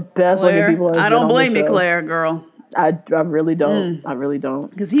one of the best looking people. I don't blame you, Claire, girl. I really don't. I really don't.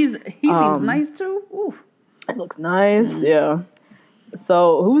 Because he seems nice too. Ooh. It looks nice. Yeah.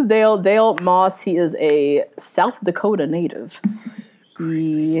 So who's Dale? Dale Moss. He is a South Dakota native.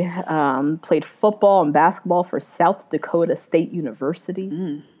 Crazy. He played football and basketball for South Dakota State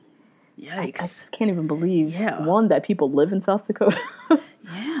University. Yikes. I just can't even believe, one, that people live in South Dakota.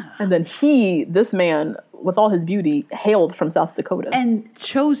 And then this man, with all his beauty, hailed from South Dakota. And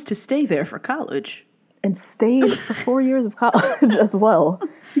chose to stay there for college. And stayed for 4 years of college as well.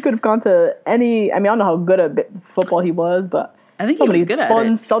 He could have gone to I don't know how good at football he was, but I think he was good at it.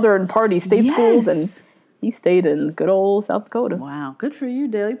 Fun Southern party state schools, and he stayed in good old South Dakota. Wow, good for you,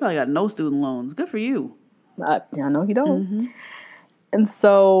 Dale. You probably got no student loans. Good for you. I know he don't. Mm-hmm. And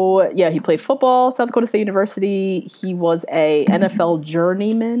so, he played football, South Dakota State University. He was a NFL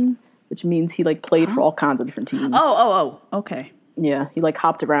journeyman, which means he played for all kinds of different teams. Oh, okay. Yeah, he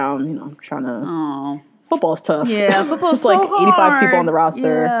hopped around, trying to. Oh, football's tough. Yeah, football's so hard. 85 people on the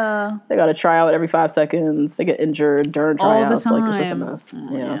roster. Yeah, they got to try out every 5 seconds. They get injured during tryouts. All the time. It's just a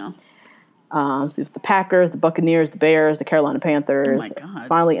mess. So he was the Packers, the Buccaneers, the Bears, the Carolina Panthers. Oh my God.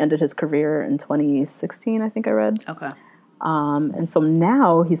 Finally ended his career in 2016, I think I read. Okay. And so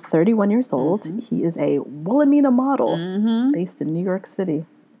now he's 31 years old. Mm-hmm. He is a Wilhelmina model based in New York City.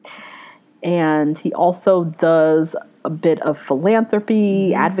 And he also does a bit of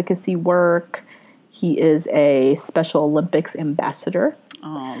philanthropy, advocacy work. He is a Special Olympics ambassador.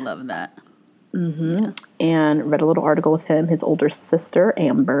 Oh, love that. Mm-hmm. Yeah. And read a little article with him. His older sister,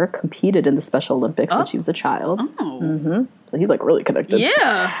 Amber, competed in the Special Olympics when she was a child. Oh. Mm-hmm. So he's really connected.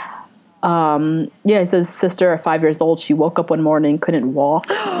 Yeah. He says his sister at 5 years old, she woke up one morning, couldn't walk,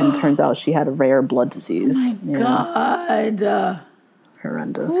 and turns out she had a rare blood disease. Oh my God.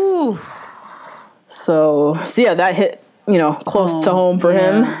 Horrendous. Ooh. So that hit, close to home for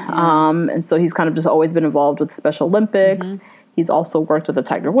him. Yeah. And so he's kind of just always been involved with Special Olympics. Mm-hmm. He's also worked with the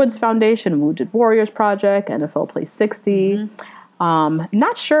Tiger Woods Foundation, Wounded Warriors Project, NFL Play 60. Mm-hmm.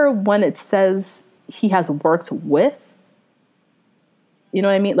 Not sure when it says he has worked with. You know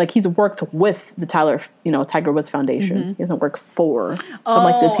what I mean? He's worked with the Tiger Woods Foundation. Mm-hmm. He doesn't work for.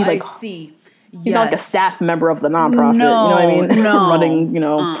 I see. He's not a staff member of the nonprofit. No, you know what I mean? No.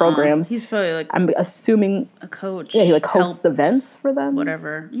 Running, programs. He's probably I'm assuming a coach. Yeah, he hosts events for them.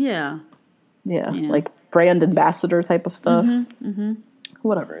 Whatever. Yeah. Yeah, brand ambassador type of stuff. Mm-hmm. Mm-hmm.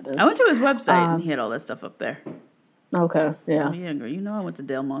 Whatever it is. I went to his website and he had all that stuff up there. Okay, yeah. Yeah, girl. I went to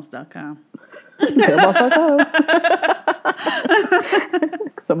DaleMoss.com. DaleMoss.com.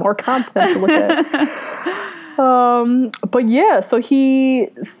 Some more content to look at. So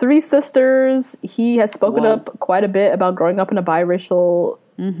 3 sisters. He has spoken up quite a bit about growing up in a biracial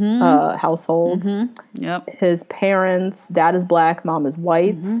household. Mm-hmm. Yep. His parents, dad is black, mom is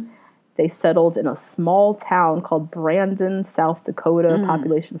white. Mm-hmm. They settled in a small town called Brandon, South Dakota,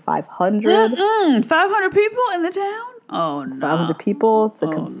 population 500. 500 people in the town? Oh, no. 500 people. It's a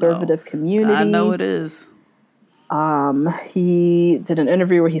conservative community. I know it is. He did an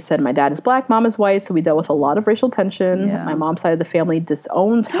interview where he said, my dad is black, mom is white, so we dealt with a lot of racial tension. Yeah. My mom's side of the family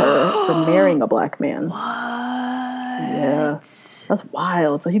disowned her for marrying a black man. What? Yeah. That's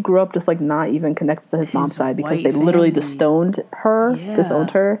wild. So he grew up just not even connected to his mom's side because they literally disowned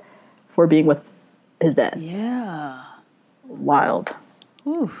her for being with his dad. Yeah. Wild.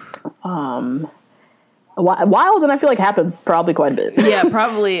 Oof. Wild, and I feel happens probably quite a bit. Yeah,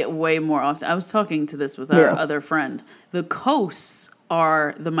 probably way more often. I was talking to this with our other friend. The coasts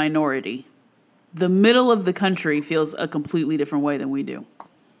are the minority. The middle of the country feels a completely different way than we do.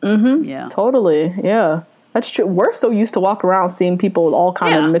 Mm-hmm. Yeah. Totally. Yeah. That's true. We're so used to walk around seeing people with all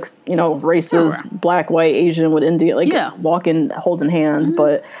kind of mixed, races, black, white, Asian with Indian, walking, holding hands. Mm-hmm.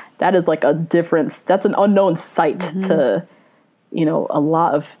 But that is that's an unknown sight to, a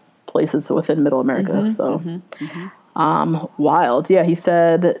lot of places within Middle America. Mm-hmm. So, wild. Yeah. He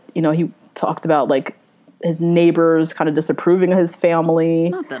said, he talked about his neighbors kind of disapproving of his family.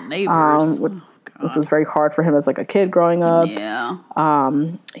 Not the neighbors. Which was very hard for him as like a kid growing up. Yeah.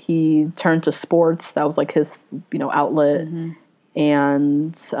 He turned to sports. That was like his, outlet.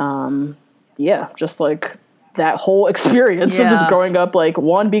 And just like that whole experience of just growing up, like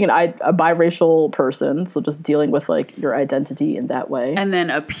one being a biracial person, so just dealing with like your identity in that way, and then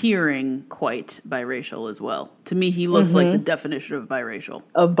appearing quite biracial as well. To me, he looks like the definition of biracial.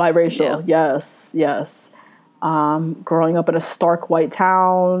 Yes. Growing up in a stark white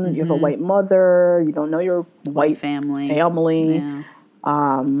town, you have a white mother, you don't know your white family,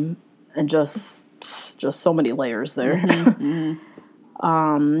 and just so many layers there.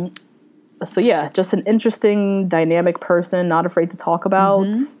 So yeah, just an interesting, dynamic person, not afraid to talk about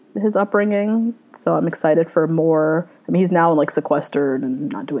his upbringing. So I'm excited for more. I mean, he's now like sequestered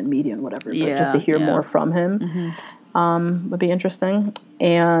and not doing media and whatever, but just to hear more from him would be interesting.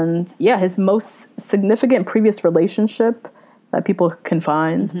 And yeah, his most significant previous relationship that people can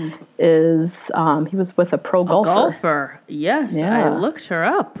find is he was with a pro golfer. Yes, I looked her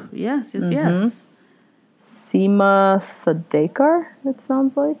up. Yes. Seema Sadekar, it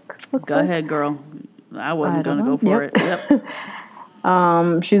sounds like. Go ahead, girl. I wasn't going to go for it.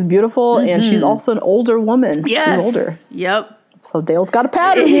 Yep. She's beautiful, and she's also an older woman. Yes. She's older. Yep. So Dale's got a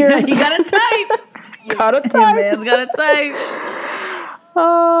pattern here. You got to type. Man's got to type.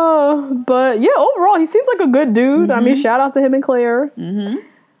 But yeah, overall, he seems like a good dude. I mean, shout out to him and Claire.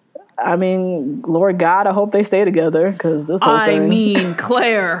 I mean, Lord God, I hope they stay together because this whole thing. I mean,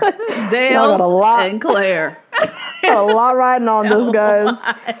 Claire, Dale, and Claire. Got a lot riding on this, guys.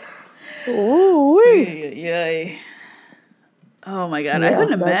 Ooh-wee. Oh my God, I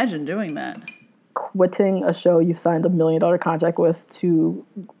couldn't imagine doing that. Quitting a show you signed $1 million contract with to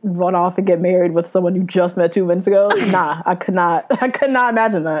run off and get married with someone you just met 2 minutes ago. Nah, I could not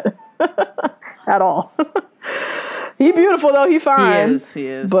imagine that at all. He beautiful though. He fine. He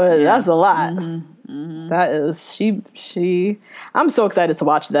is. But that's a lot. That is she. I'm so excited to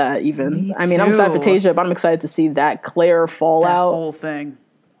watch that. Even I mean, I'm excited for Tasia, but I'm excited to see that Claire fallout.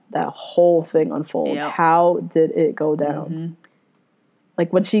 That whole thing unfold. Yep. How did it go down?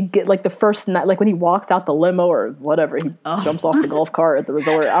 Like when she get like the first night, like when he walks out the limo or whatever, he jumps off the golf cart at the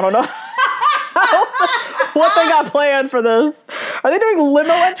resort. I don't know what they got planned for this. Are they doing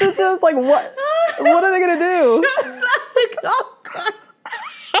limo entrances? Like what? What are they gonna do? Jumps off the golf cart.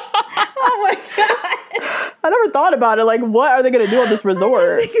 Oh my God! I never thought about it. Like, what are they gonna do on this resort?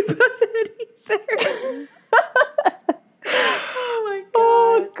 I didn't think about that either.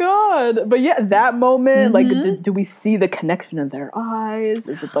 Oh God. But yeah, that moment, like, do we see the connection in their eyes?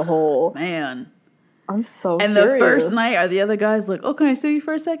 Is it the whole man? I'm so and curious. The first night, are the other guys like, oh, can I see you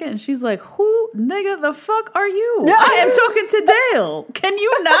for a second? And she's like, who, nigga, the fuck are you? Yeah. I am talking to Dale. Can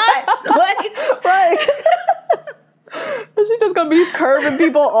you not? Like, right. Is she just gonna be curving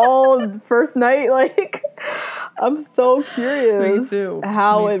people all first night? Like, I'm so curious. Me too.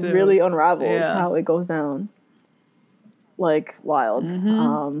 How it really unravels, how it goes down. Like, wild.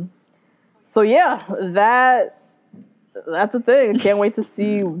 So yeah, that's the thing. Can't wait to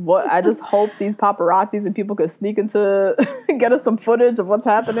see what. I just hope these paparazzis and people could sneak into get us some footage of what's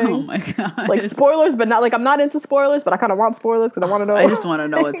happening. Oh my God. Like spoilers, but not like I'm not into spoilers, but I kind of want spoilers because I want to know. I just want to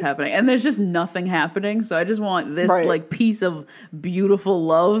know what's happening. And there's just nothing happening. So I just want this like piece of beautiful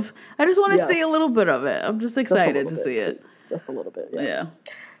love. I just want to see a little bit of it. I'm just excited to see it. Just a little bit. Yeah.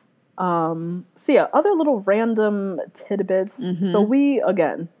 So yeah, other little random tidbits. So we,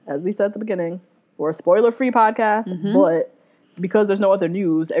 again, as we said at the beginning, we're a spoiler-free podcast, but because there's no other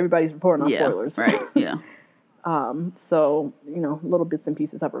news, everybody's reporting on spoilers. Right, yeah. So, little bits and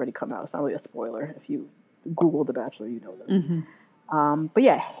pieces have already come out. It's not really a spoiler. If you Google The Bachelor, you know this. But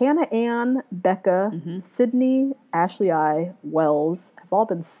yeah, Hannah Ann, Becca, Sydney, Ashley I, Wells have all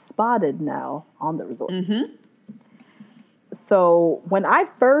been spotted now on the resort. So when I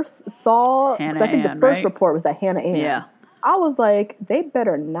first saw, because I think the first report was that Hannah Ann, I was like, they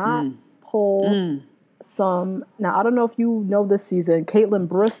better not pull some. Now, I don't know if you know this season, Caitlin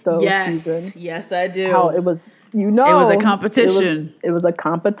Bristow's season. Yes, I do. How it was, it was a competition. It was a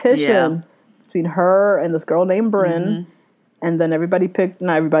competition between her and this girl named Brynn. And then everybody picked,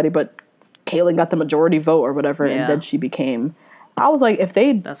 not everybody, but Caitlin got the majority vote or whatever, and then she became. I was like,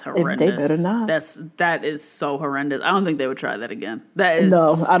 that's horrendous. If they better not. That is so horrendous. I don't think they would try that again. That is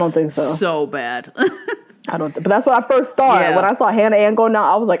I don't think so. So bad. But that's what I first thought. When I saw Hannah Ann go down,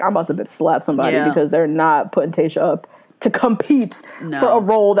 I was like, I'm about to slap somebody because they're not putting Tayshia up to compete for a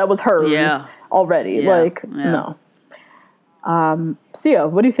role that was hers already. No. Sia,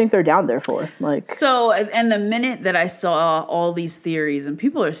 what do you think they're down there for? Like, so, and the minute that I saw all these theories, and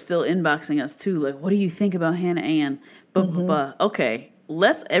people are still inboxing us too, like, what do you think about Hannah Ann? Okay,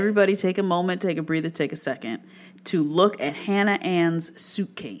 let's everybody take a moment, take a breather, take a second to look at Hannah Ann's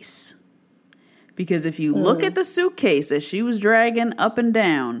suitcase. Because if you look at the suitcase that she was dragging up and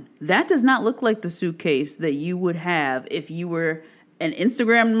down, that does not look like the suitcase that you would have if you were an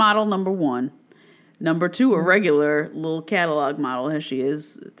Instagram model, number one. Number two, a regular little catalog model, as she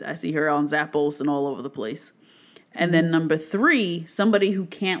is. I see her on Zappos and all over the place. And then number three, somebody who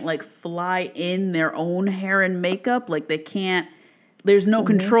can't, like, fly in their own hair and makeup. Like, they can't, there's no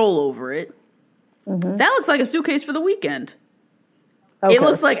control over it. That looks like a suitcase for the weekend. Okay. It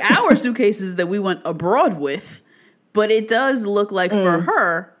looks like our suitcases that we went abroad with, but it does look like for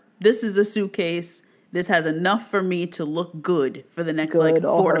her, this is a suitcase. This has enough for me to look good for the next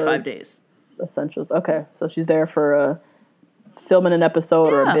 4 to 5 days. Essentials. Okay, so she's there for filming an episode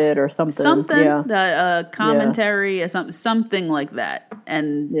or a bit or something. Commentary or something like that,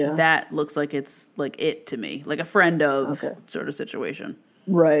 and that looks like it's like it to me, like a friend of sort of situation.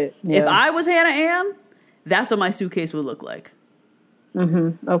 Right. Yeah. If I was Hannah Ann, that's what my suitcase would look like.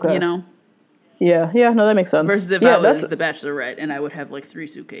 Okay. You know? Yeah. Yeah. No, that makes sense. Versus if I was the Bachelorette and I would have like 3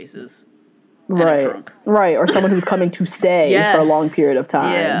 suitcases. And a trunk. Right. Or someone who's coming to stay for a long period of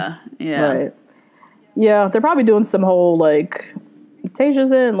time. Yeah. Right. Yeah. They're probably doing some whole like,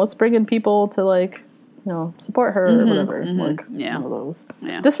 Tayshia's in, let's bring in people to like, support her or whatever. Like, one of those.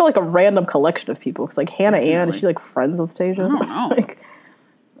 Yeah. Just for like a random collection of people. Because like Hannah Ann, is she like friends with Tayshia? I don't know. Like,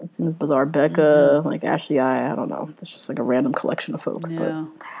 it seems bizarre. Becca, like Ashley, I don't know. It's just like a random collection of folks. Yeah.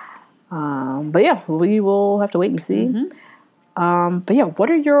 But yeah, we will have to wait and see. But yeah, what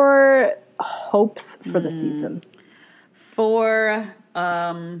are your hopes for the season? For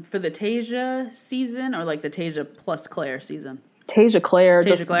the Tayshia season, or like the Tayshia plus Claire season? Tayshia Claire,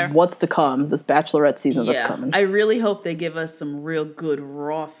 what's to come, this Bachelorette season that's coming. I really hope they give us some real good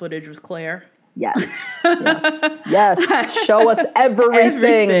raw footage with Claire. Yes. Show us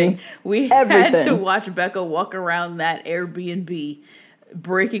everything. We had to watch Becca walk around that Airbnb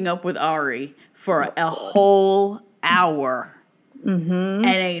breaking up with Ari for a whole hour. And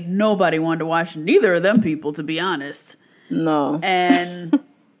ain't nobody wanted to watch neither of them people, to be honest. No. And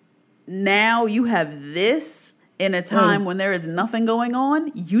now you have this in a time when there is nothing going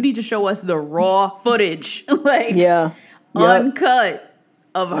on. You need to show us the raw footage. Uncut.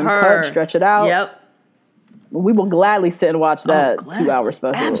 Of her. Stretch it out. Yep. We will gladly sit and watch that 2-hour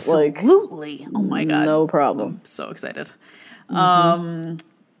special. Absolutely. Oh my God. No problem. I'm so excited.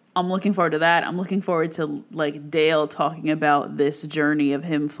 I'm looking forward to that. I'm looking forward to like Dale talking about this journey of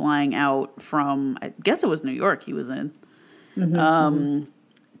him flying out from, I guess it was New York he was in,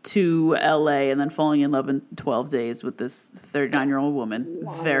 to LA and then falling in love in 12 days with this 39-year-old woman.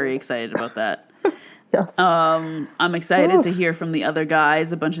 Wow. Very excited about that. Yes. I'm excited to hear from the other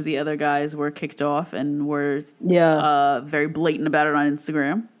guys. A bunch of the other guys were kicked off and were very blatant about it on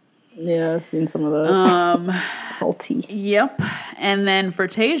Instagram. Yeah, I've seen some of those. Salty. Yep. And then for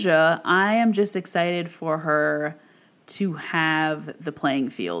Tayshia, I am just excited for her to have the playing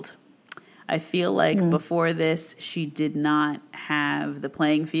field. I feel like before this, she did not have the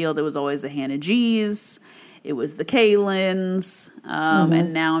playing field. It was always the Hannah G's. It was the Kaylins,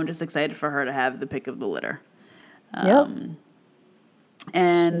 and now I'm just excited for her to have the pick of the litter. And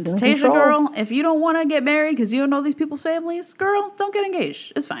Tayshia, girl, if you don't want to get married because you don't know these people's families, girl, don't get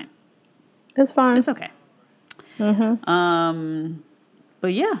engaged. It's fine. It's fine. It's okay. But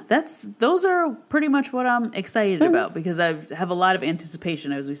yeah, those are pretty much what I'm excited about because I have a lot of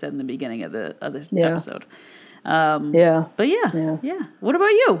anticipation, as we said in the beginning of the other episode. But yeah. What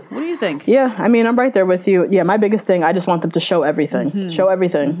about you? What do you think? Yeah, I mean, I'm right there with you. Yeah, my biggest thing, I just want them to show everything. Show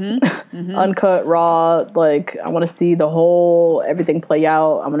everything. Uncut, raw. Like, I want to see everything play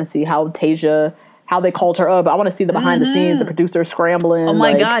out. I want to see how they called her up. I want to see the behind the scenes, the producer scrambling. Oh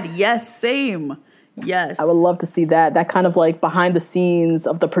my God, yes, same. Yes. I would love to see that kind of like behind the scenes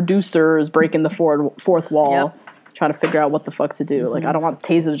of the producers breaking the fourth wall. Yep. Trying to figure out what the fuck to do. Like, I don't want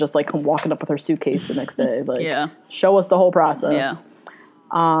Tayshia to just like come walking up with her suitcase the next day. Like, show us the whole process. Yeah.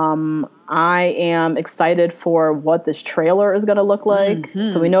 I am excited for what this trailer is going to look like.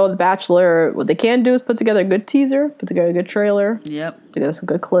 So we know The Bachelor, what they can do is put together a good teaser, put together a good trailer. Yep. Put together some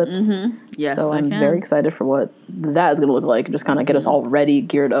good clips. Yes, so I'm very excited for what that is going to look like. Just kind of get us all ready,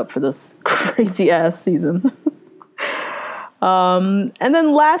 geared up for this crazy ass season. And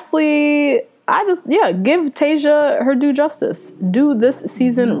then lastly, give Tayshia her due justice. Do this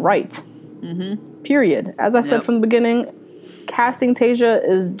season right. Period. As I said from the beginning, casting Tayshia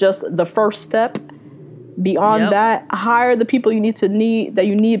is just the first step. Beyond that, hire the people that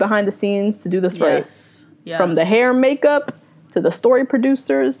you need behind the scenes to do this right. Yes. From the hair and makeup to the story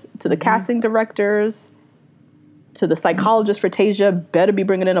producers to the casting directors to the psychologist for Tasia. Better be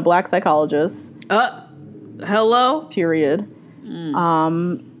bringing in a black psychologist. Hello. Period.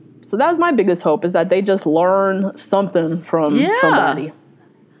 So that was my biggest hope, is that they just learn something from somebody.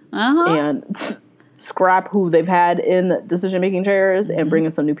 And scrap who they've had in decision-making chairs and bring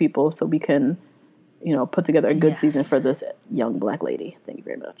in some new people so we can, put together a good season for this young black lady. Thank you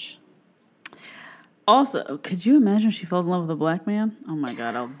very much. Also, could you imagine if she falls in love with a black man? Oh my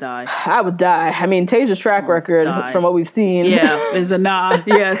God, I'll die. I would die. I mean, Tasia's track record, from what we've seen. Yeah, is a nah.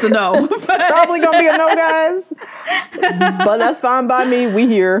 Yeah, it's a no. Probably going to be a no, guys. But that's fine by me. We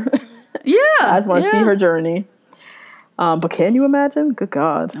here. Yeah. I just want to see her journey. But can you imagine? Good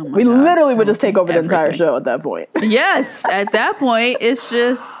God. Oh we God. Literally would just take over the entire show at that point. Yes. At that point, it's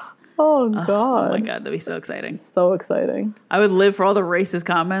just... Oh, God. Oh, my God. That'd be so exciting. So exciting. I would live for all the racist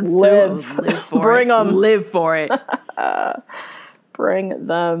comments, too. Live for Bring them. Live for it. Bring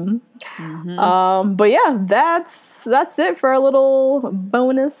them. But yeah, that's it for our little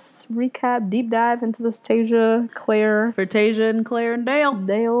bonus recap, deep dive into this Claire. For Tasia and Claire and Dale.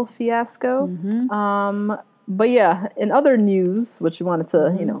 Dale fiasco. But yeah, in other news, which we wanted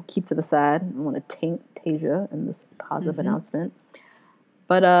to, keep to the side, we want to taint Tasia in this positive announcement.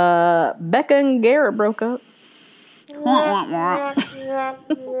 But Becca and Garrett broke up. Like,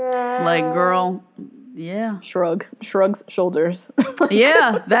 girl, yeah. Shrugs shoulders.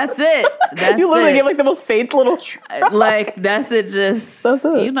 Yeah, that's it. You literally give like the most faint little shrug. Like, that's it. Just, that's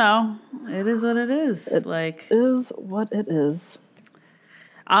it. It is what it is. It is what it is.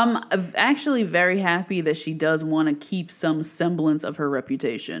 I'm actually very happy that she does want to keep some semblance of her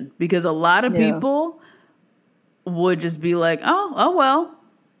reputation, because a lot of people would just be like, oh well,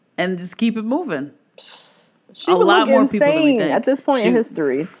 and just keep it moving. She would look insane at this point in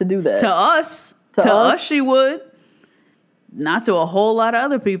history to do that. To us, she would. Not to a whole lot of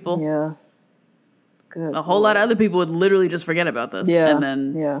other people. Yeah. Good. A whole lot of other people would literally just forget about this and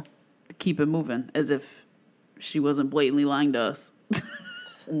then keep it moving as if she wasn't blatantly lying to us.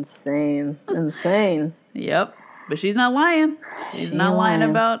 Insane. Yep. But she's not lying. She's not lying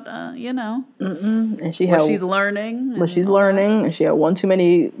about, And she's learning. What she's learning. And she had one too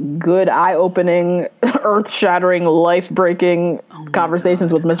many good, eye-opening, earth-shattering, life-breaking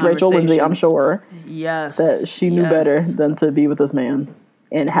conversations with Miss Rachel Lindsay, I'm sure. Yes. That she knew better than to be with this man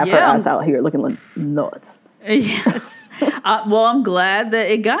and have her ass out here looking like nuts. Yes. Well, I'm glad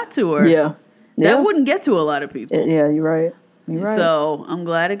that it got to her. Yeah. That wouldn't get to a lot of people. Yeah, you're right. So I'm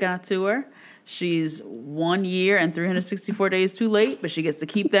glad it got to her. She's 1 year and 364 days too late, but she gets to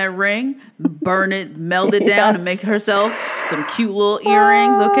keep that ring, burn it, melt it down, and make herself some cute little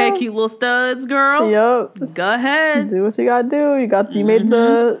earrings. Okay, cute little studs, girl. Yep. Go ahead. Do what you gotta do. You made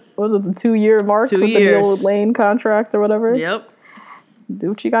the 2-year mark 2 with years. the old Lane contract or whatever. Yep. Do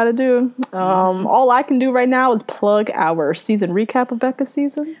what you gotta do. All I can do right now is plug our season recap of Becca's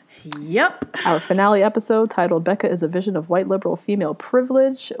season. Yep. Our finale episode titled Becca is a Vision of White Liberal Female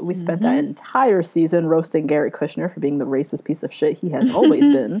Privilege. We spent that entire season roasting Garrett Kushner for being the racist piece of shit he has always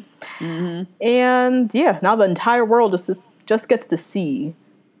been. And now the entire world just gets to see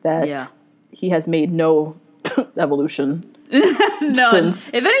that he has made no evolution. None.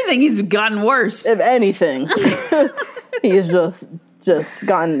 If anything, he's gotten worse. If anything. He is just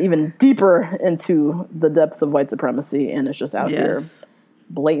gotten even deeper into the depths of white supremacy, and it's just out here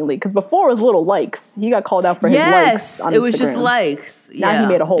blatantly. Because before it was little likes. He got called out for his likes on Instagram. It was just likes. Now he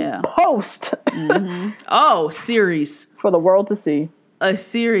made a whole post. Oh, series. For the world to see. A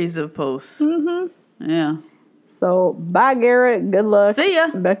series of posts. Yeah. So, bye, Garrett. Good luck. See ya.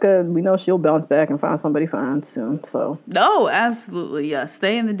 Becca, we know she'll bounce back and find somebody fine soon, so. Oh, absolutely, yeah.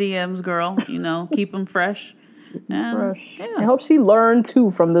 Stay in the DMs, girl. Keep them fresh. Fresh. Yeah. I hope she learned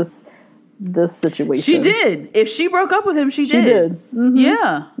too from this situation. She did. If she broke up with him, she did.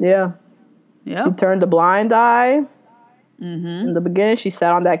 Yeah. Yep. She turned a blind eye. In the beginning, she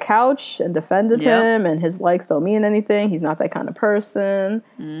sat on that couch and defended him, and his likes don't mean anything. He's not that kind of person.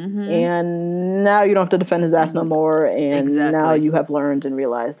 And now you don't have to defend his ass no more. And now you have learned and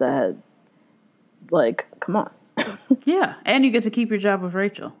realized that, come on. Yeah, and you get to keep your job with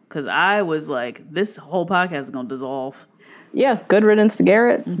Rachel. Because I was like, this whole podcast is going to dissolve. Yeah, good riddance to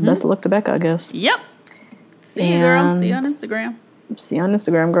Garrett. Best of luck to Becca, I guess. Yep. See you, girl. See you on Instagram. See you on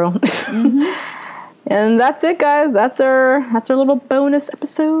Instagram, girl. And that's it, guys. That's our little bonus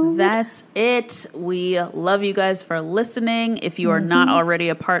episode. That's it. We love you guys for listening. If you are not already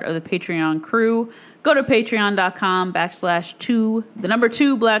a part of the Patreon crew, go to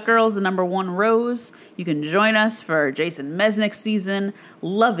patreon.com/2 Black Girls, 1 Rose. You can join us for Jason Mesnick's season,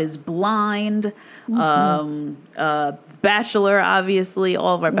 Love is Blind, Bachelor, obviously.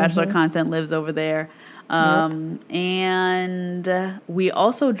 All of our Bachelor content lives over there. And we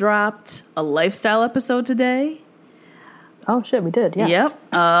also dropped a lifestyle episode today. Oh shit, we did. Yes. Yep.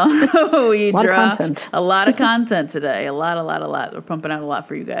 We dropped a lot of content today. A lot. We're pumping out a lot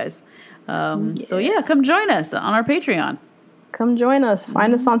for you guys. So yeah, come join us on our Patreon. Come join us.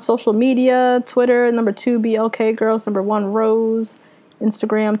 Find us on social media: Twitter, 2 BLK Girls, 1 Rose,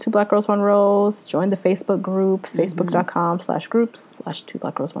 Instagram, 2 Black Girls 1 Rose. Join the Facebook group, facebook.com/groups/2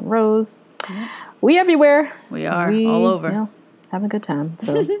 Black Girls 1 Rose. We everywhere. We are all over. Having a good time.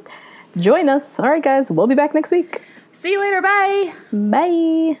 So join us. All right, guys. We'll be back next week. See you later. Bye.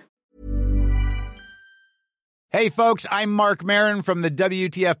 Bye. Hey, folks, I'm Mark Maron from the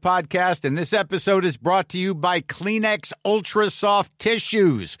WTF Podcast, and this episode is brought to you by Kleenex Ultra Soft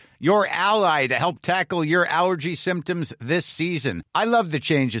Tissues, your ally to help tackle your allergy symptoms this season. I love the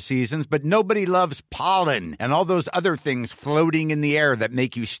change of seasons, but nobody loves pollen and all those other things floating in the air that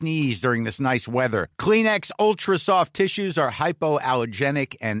make you sneeze during this nice weather. Kleenex Ultra Soft Tissues are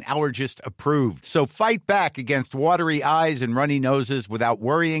hypoallergenic and allergist approved, so fight back against watery eyes and runny noses without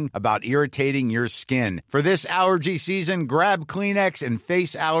worrying about irritating your skin. For this allergy season, grab Kleenex and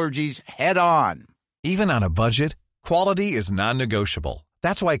face allergies head on. Even on a budget, quality is non-negotiable.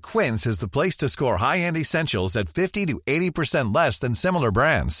 That's why Quince is the place to score high-end essentials at 50 to 80% less than similar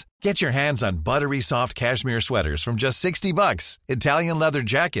brands. Get your hands on buttery soft cashmere sweaters from just $60, Italian leather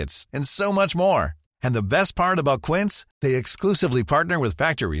jackets, and so much more. And the best part about Quince, they exclusively partner with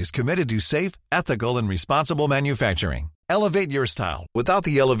factories committed to safe, ethical, and responsible manufacturing. Elevate your style without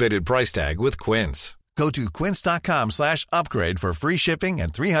the elevated price tag with Quince. Go to quince.com/upgrade for free shipping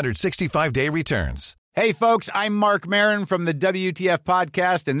and 365-day returns. Hey, folks, I'm Mark Maron from the WTF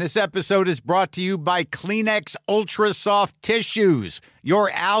Podcast, and this episode is brought to you by Kleenex Ultra Soft Tissues,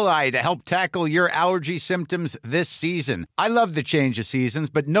 your ally to help tackle your allergy symptoms this season. I love the change of seasons,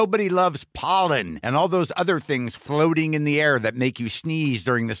 but nobody loves pollen and all those other things floating in the air that make you sneeze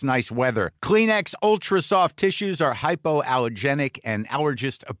during this nice weather. Kleenex Ultra Soft Tissues are hypoallergenic and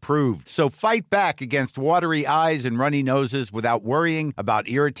allergist approved, so fight back against watery eyes and runny noses without worrying about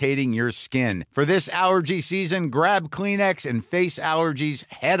irritating your skin. For this allergy season, grab Kleenex and face allergies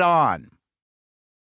head on.